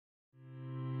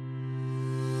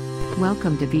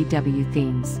Welcome to VW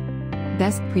Themes.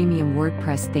 Best Premium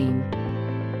WordPress Theme.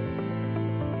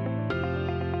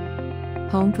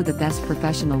 Home for the best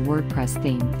professional WordPress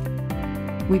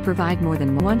theme. We provide more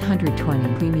than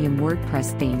 120 premium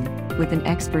WordPress theme with an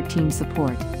expert team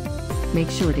support.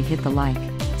 Make sure to hit the like,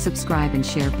 subscribe and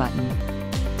share button.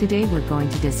 Today we're going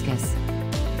to discuss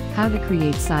how to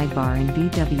create sidebar in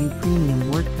VW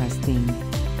Premium WordPress theme.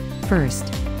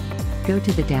 First, go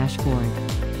to the dashboard.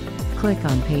 Click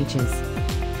on Pages.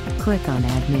 Click on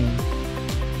Add New.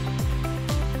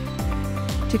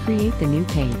 To create the new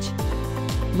page,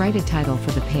 write a title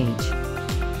for the page.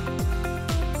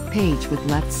 Page with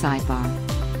left sidebar.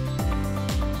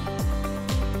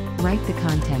 Write the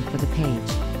content for the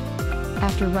page.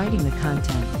 After writing the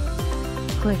content,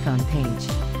 click on Page.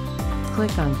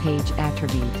 Click on Page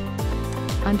Attribute.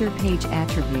 Under Page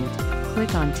Attribute,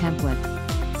 click on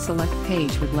Template. Select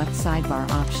Page with left sidebar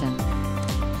option.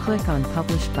 Click on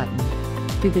Publish button.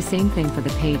 Do the same thing for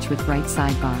the page with right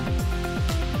sidebar.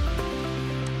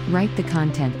 Write the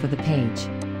content for the page.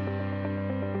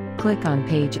 Click on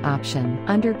Page option.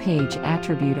 Under Page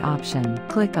Attribute option,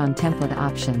 click on Template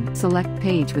option. Select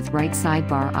Page with right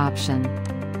sidebar option.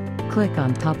 Click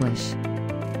on Publish.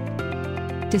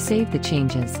 To save the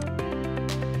changes,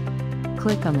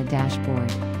 click on the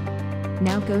dashboard.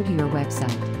 Now go to your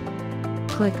website.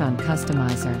 Click on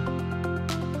Customizer.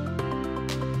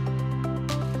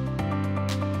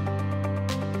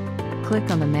 Click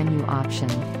on the menu option.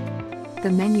 The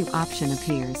menu option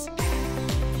appears.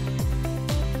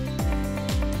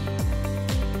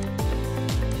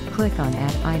 Click on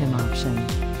Add Item option.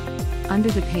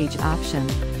 Under the Page option,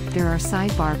 there are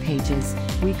sidebar pages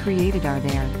we created are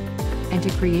there. And to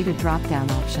create a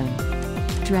drop-down option,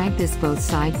 drag this both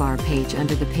sidebar page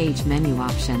under the Page menu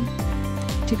option.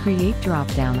 To create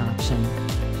drop-down option,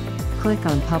 click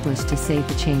on Publish to save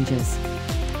the changes.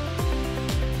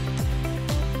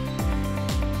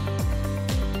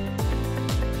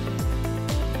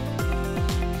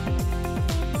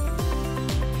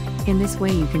 In this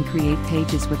way you can create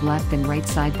pages with left and right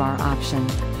sidebar option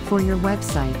for your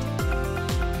website.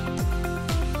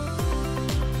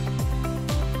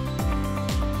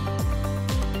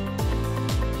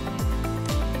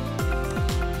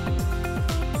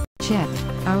 Check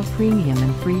our premium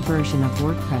and free version of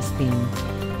WordPress theme.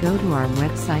 Go to our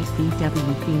website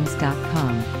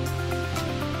vwthemes.com.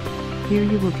 Here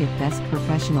you will get best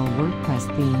professional WordPress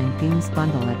theme and themes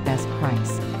bundle at best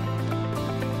price.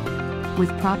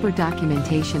 With proper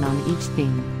documentation on each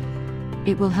theme,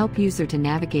 it will help user to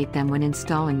navigate them when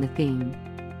installing the theme,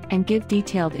 and give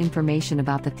detailed information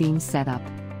about the theme setup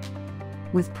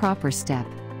with proper step.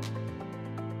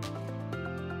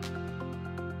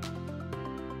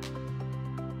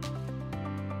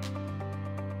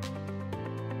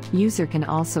 User can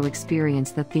also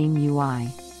experience the theme UI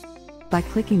by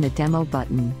clicking the demo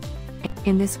button.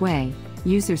 In this way,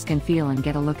 users can feel and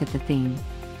get a look at the theme.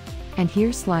 And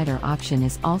here slider option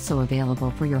is also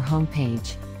available for your home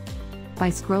page. By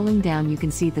scrolling down you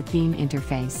can see the theme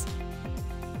interface.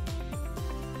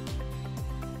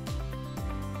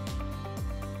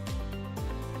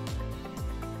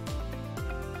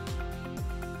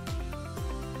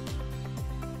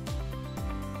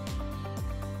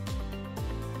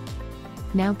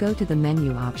 Now go to the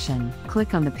menu option,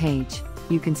 click on the page,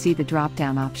 you can see the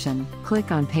drop-down option,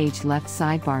 click on Page left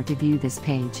sidebar to view this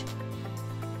page.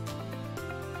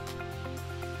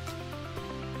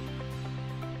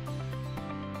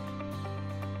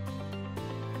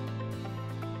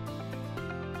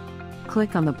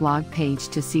 Click on the blog page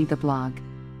to see the blog.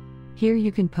 Here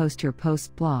you can post your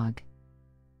post blog.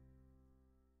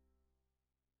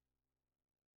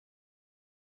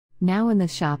 Now in the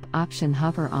shop option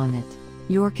hover on it.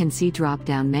 You can see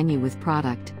drop-down menu with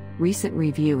product, recent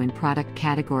review and product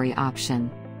category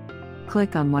option.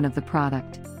 Click on one of the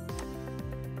product.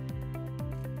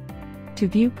 To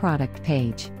view product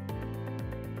page,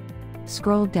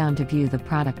 scroll down to view the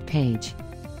product page.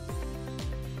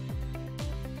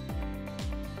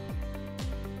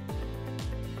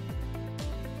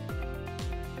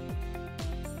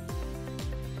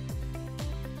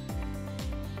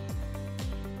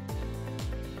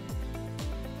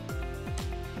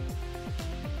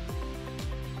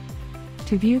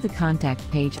 To view the contact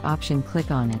page option,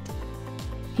 click on it.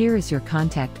 Here is your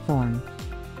contact form.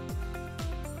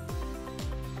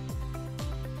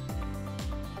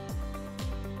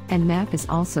 And map is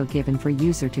also given for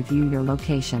user to view your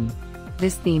location.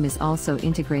 This theme is also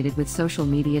integrated with social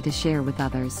media to share with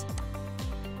others.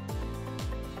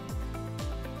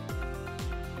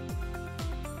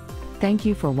 Thank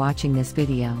you for watching this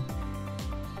video.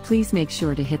 Please make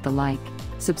sure to hit the like,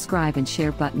 subscribe and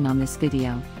share button on this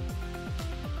video.